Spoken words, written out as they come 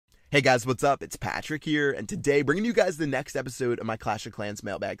Hey guys, what's up? It's Patrick here, and today bringing you guys the next episode of my Clash of Clans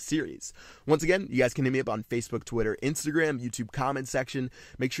Mailbag series. Once again, you guys can hit me up on Facebook, Twitter, Instagram, YouTube comment section.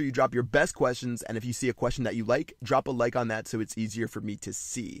 Make sure you drop your best questions, and if you see a question that you like, drop a like on that so it's easier for me to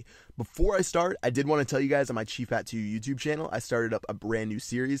see. Before I start, I did want to tell you guys on my Chief Hat 2 YouTube channel, I started up a brand new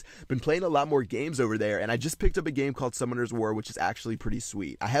series. Been playing a lot more games over there, and I just picked up a game called Summoner's War, which is actually pretty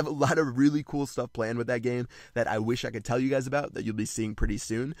sweet. I have a lot of really cool stuff planned with that game that I wish I could tell you guys about that you'll be seeing pretty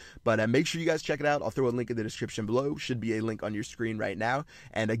soon. But make sure you guys check it out. I'll throw a link in the description below. Should be a link on your screen right now.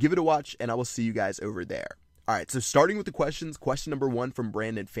 And give it a watch, and I will see you guys over there. Alright, so starting with the questions, question number 1 from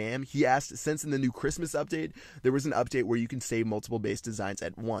Brandon Pham. He asked, since in the new Christmas update, there was an update where you can save multiple base designs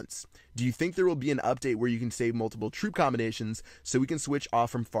at once. Do you think there will be an update where you can save multiple troop combinations so we can switch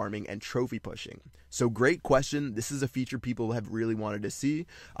off from farming and trophy pushing? So great question. This is a feature people have really wanted to see.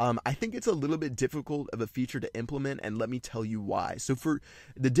 I think it's a little bit difficult of a feature to implement, and let me tell you why. So for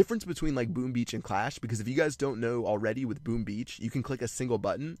the difference between like Boom Beach and Clash, because if you guys don't know already, with Boom Beach, you can click a single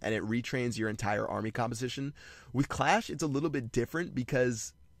button and it retrains your entire army composition. With Clash, it's a little bit different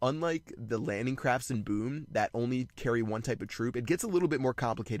because unlike the landing crafts in Boom that only carry one type of troop, it gets a little bit more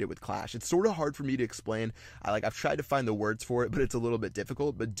complicated with Clash. It's sort of hard for me to explain. I've tried to find the words for it, but it's a little bit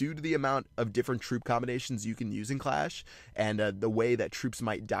difficult. But due to the amount of different troop combinations you can use in Clash and the way that troops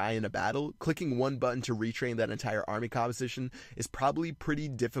might die in a battle, clicking one button to retrain that entire army composition is probably pretty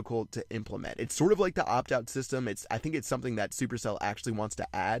difficult to implement. It's sort of like the opt-out system. I think it's something that Supercell actually wants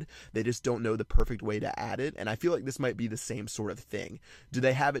to add. They just don't know the perfect way to add it, and I feel like this might be the same sort of thing. Do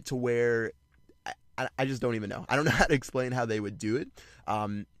they have it to where I just don't even know. I don't know how to explain how they would do it.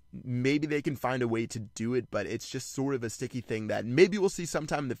 Maybe they can find a way to do it, but it's just sort of a sticky thing that maybe we'll see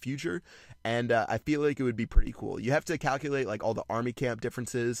sometime in the future, and I feel like it would be pretty cool. You have to calculate like all the army camp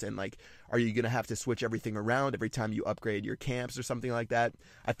differences, and like, are you going to have to switch everything around every time you upgrade your camps or something like that?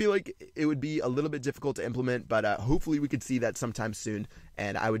 I feel like it would be a little bit difficult to implement, but hopefully we could see that sometime soon,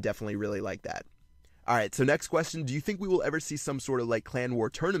 and I would definitely really like that. Alright, so next question, do you think we will ever see some sort of like clan war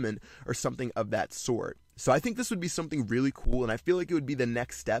tournament or something of that sort? So I think this would be something really cool, and I feel like it would be the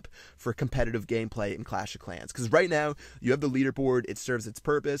next step for competitive gameplay in Clash of Clans. Because right now, you have the leaderboard, it serves its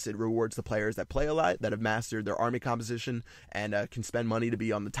purpose, it rewards the players that play a lot, that have mastered their army composition, and can spend money to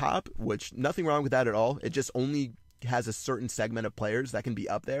be on the top, which nothing wrong with that at all. It just only has a certain segment of players that can be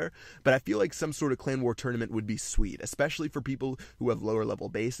up there, but I feel like some sort of clan war tournament would be sweet, especially for people who have lower level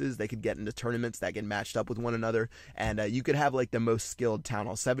bases. They could get into tournaments that get matched up with one another, and you could have like the most skilled Town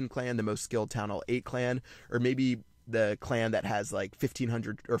Hall 7 clan, the most skilled Town Hall 8 clan, or maybe the clan that has like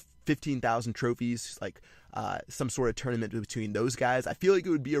 1,500 or 15,000 trophies, like some sort of tournament between those guys. I feel like it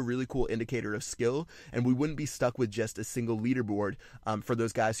would be a really cool indicator of skill, and we wouldn't be stuck with just a single leaderboard for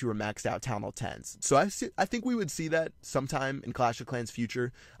those guys who are maxed out Town Hall 10s. So I think we would see that sometime in Clash of Clans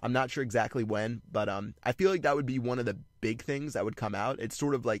future. I'm not sure exactly when, but I feel like that would be one of the big things that would come out. It's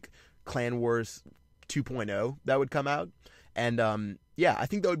sort of like Clan Wars 2.0 that would come out, and yeah, I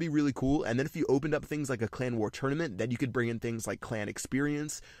think that would be really cool. And then if you opened up things like a clan war tournament, then you could bring in things like clan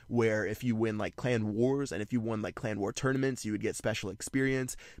experience, where if you win like clan wars and if you won like clan war tournaments, you would get special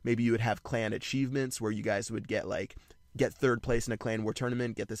experience. Maybe you would have clan achievements where you guys would get third place in a clan war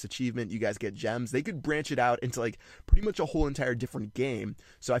tournament, get this achievement, you guys get gems. They could branch it out into like pretty much a whole entire different game.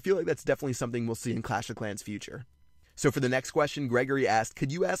 So I feel like that's definitely something we'll see in Clash of Clans future. So for the next question, Gregory asked,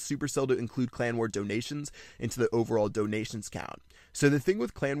 could you ask Supercell to include Clan War donations into the overall donations count? So the thing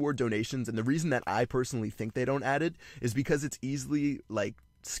with Clan War donations, and the reason that I personally think they don't add it, is because it's easily like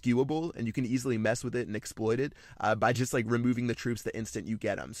skewable, and you can easily mess with it and exploit it by just like removing the troops the instant you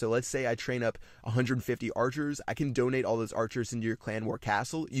get them. So let's say I train up 150 archers, I can donate all those archers into your clan war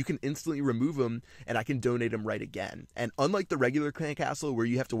castle. You can instantly remove them, and I can donate them right again. And unlike the regular clan castle where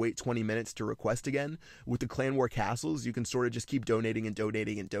you have to wait 20 minutes to request again, with the clan war castles you can sort of just keep donating and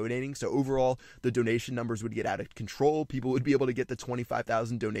donating and donating. So overall the donation numbers would get out of control. People would be able to get the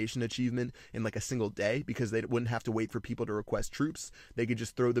 25,000 donation achievement in like a single day because they wouldn't have to wait for people to request troops. They could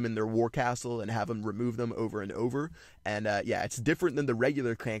just throw them in their war castle and have them remove them over and over. And yeah, it's different than the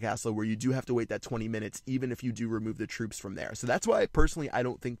regular clan castle where you do have to wait that 20 minutes even if you do remove the troops from there. So that's why personally I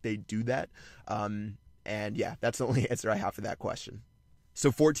don't think they do that. And yeah, that's the only answer I have for that question. So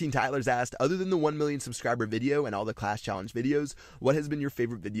 14 Tyler's asked, other than the 1 million subscriber video and all the Clash Challenge videos, what has been your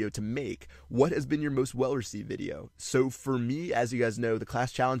favorite video to make? What has been your most well-received video? So for me, as you guys know, the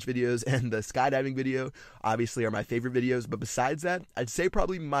Clash Challenge videos and the skydiving video obviously are my favorite videos, but besides that, I'd say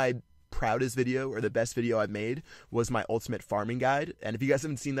probably my proudest video or the best video I've made was my ultimate farming guide. And if you guys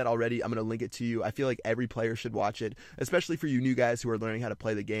haven't seen that already, I'm going to link it to you. I feel like every player should watch it, especially for you new guys who are learning how to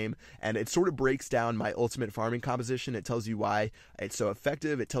play the game. And it sort of breaks down my ultimate farming composition. It tells you why it's so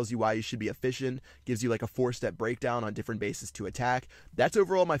effective. It tells you why you should be efficient, gives you like a 4-step breakdown on different bases to attack. That's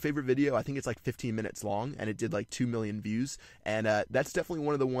overall my favorite video. I think it's like 15 minutes long and it did like 2 million views. And that's definitely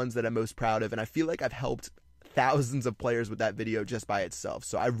one of the ones that I'm most proud of. And I feel like I've helped thousands of players with that video just by itself.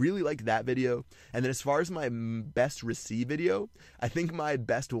 So I really like that video. And then as far as my best received video, I think my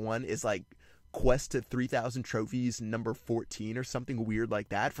best one is like Quest to 3,000 trophies number 14 or something weird like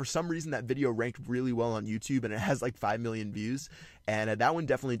that. For some reason that video ranked really well on YouTube and it has like 5 million views, and that one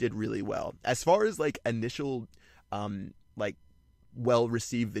definitely did really well. As far as like initial like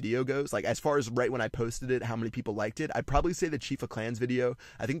well-received video goes, like as far as right when I posted it, how many people liked it, I'd probably say the Chief of Clans video.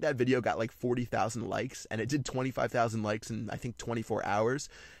 I think that video got like 40,000 likes and it did 25,000 likes in I think 24 hours.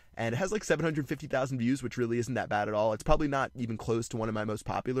 And it has like 750,000 views, which really isn't that bad at all. It's probably not even close to one of my most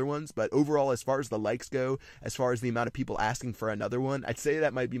popular ones, but overall, as far as the likes go, as far as the amount of people asking for another one, I'd say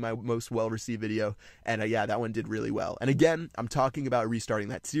that might be my most well-received video. And yeah, that one did really well. And again, I'm talking about restarting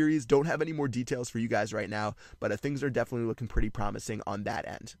that series. Don't have any more details for you guys right now, but things are definitely looking pretty promising on that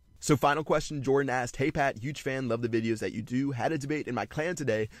end. So final question, Jordan asked, "Hey Pat, huge fan, love the videos that you do. Had a debate in my clan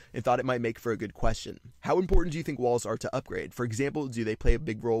today and thought it might make for a good question. How important do you think walls are to upgrade? For example, do they play a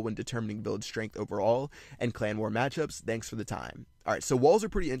big role when determining village strength overall and clan war matchups? Thanks for the time." All right, so walls are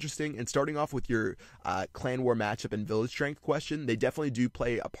pretty interesting, and starting off with your clan war matchup and village strength question, they definitely do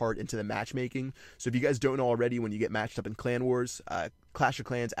play a part into the matchmaking. So if you guys don't know already, when you get matched up in clan wars, Clash of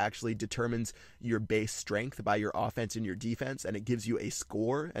Clans actually determines your base strength by your offense and your defense, and it gives you a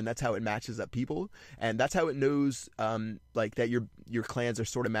score, and that's how it matches up people, and that's how it knows like that your clans are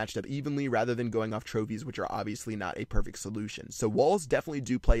sort of matched up evenly rather than going off trophies, which are obviously not a perfect solution. So walls definitely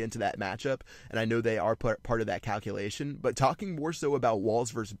do play into that matchup, and I know they are part of that calculation. But talking more so about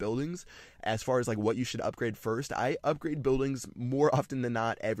walls versus buildings, as far as like what you should upgrade first, I upgrade buildings more often than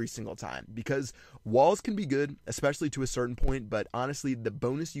not every single time, because walls can be good, especially to a certain point, but honestly the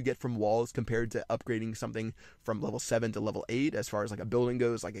bonus you get from walls compared to upgrading something from level 7 to level 8 as far as like a building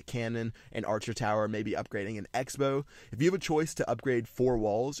goes, like a cannon, an archer tower, maybe upgrading an X-bow. If you have a choice to upgrade 4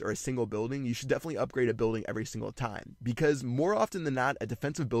 walls or a single building, you should definitely upgrade a building every single time, because more often than not a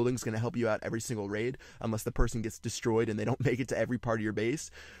defensive building is going to help you out every single raid unless the person gets destroyed and they don't make it to every part of your base.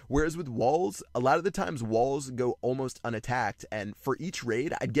 Whereas with walls, a lot of the times walls go almost unattacked, and for each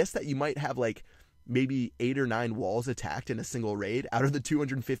raid I'd guess that you might have like maybe 8 or 9 walls attacked in a single raid out of the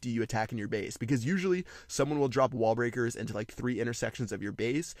 250 you attack in your base, because usually someone will drop wall breakers into like 3 intersections of your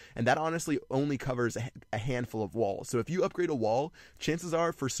base, and that honestly only covers a handful of walls. So if you upgrade a wall, chances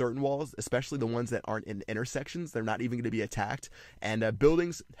are for certain walls, especially the ones that aren't in intersections, they're not even going to be attacked, and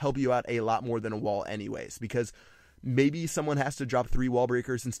buildings help you out a lot more than a wall anyways, because maybe someone has to drop 3 wall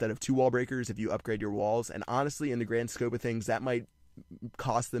breakers instead of 2 wall breakers if you upgrade your walls, and honestly in the grand scope of things that might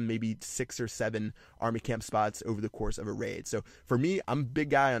cost them maybe 6 or 7 army camp spots over the course of a raid. So for me, I'm a big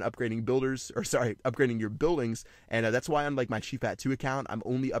guy on upgrading upgrading your buildings, and that's why on like my Chief At 2 account, I'm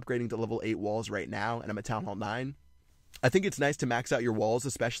only upgrading to level 8 walls right now, and I'm at Town Hall 9. I think it's nice to max out your walls,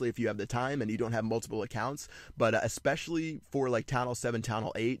 especially if you have the time and you don't have multiple accounts, but especially for like Town Hall 7, Town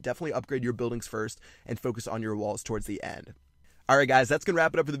Hall 8, definitely upgrade your buildings first and focus on your walls towards the end. Alright guys, that's going to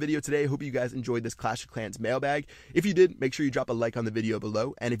wrap it up for the video today. Hope you guys enjoyed this Clash of Clans mailbag. If you did, make sure you drop a like on the video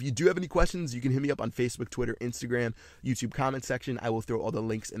below. And if you do have any questions, you can hit me up on Facebook, Twitter, Instagram, YouTube comment section. I will throw all the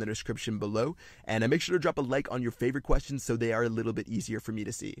links in the description below. And make sure to drop a like on your favorite questions so they are a little bit easier for me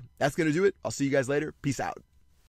to see. That's going to do it. I'll see you guys later. Peace out.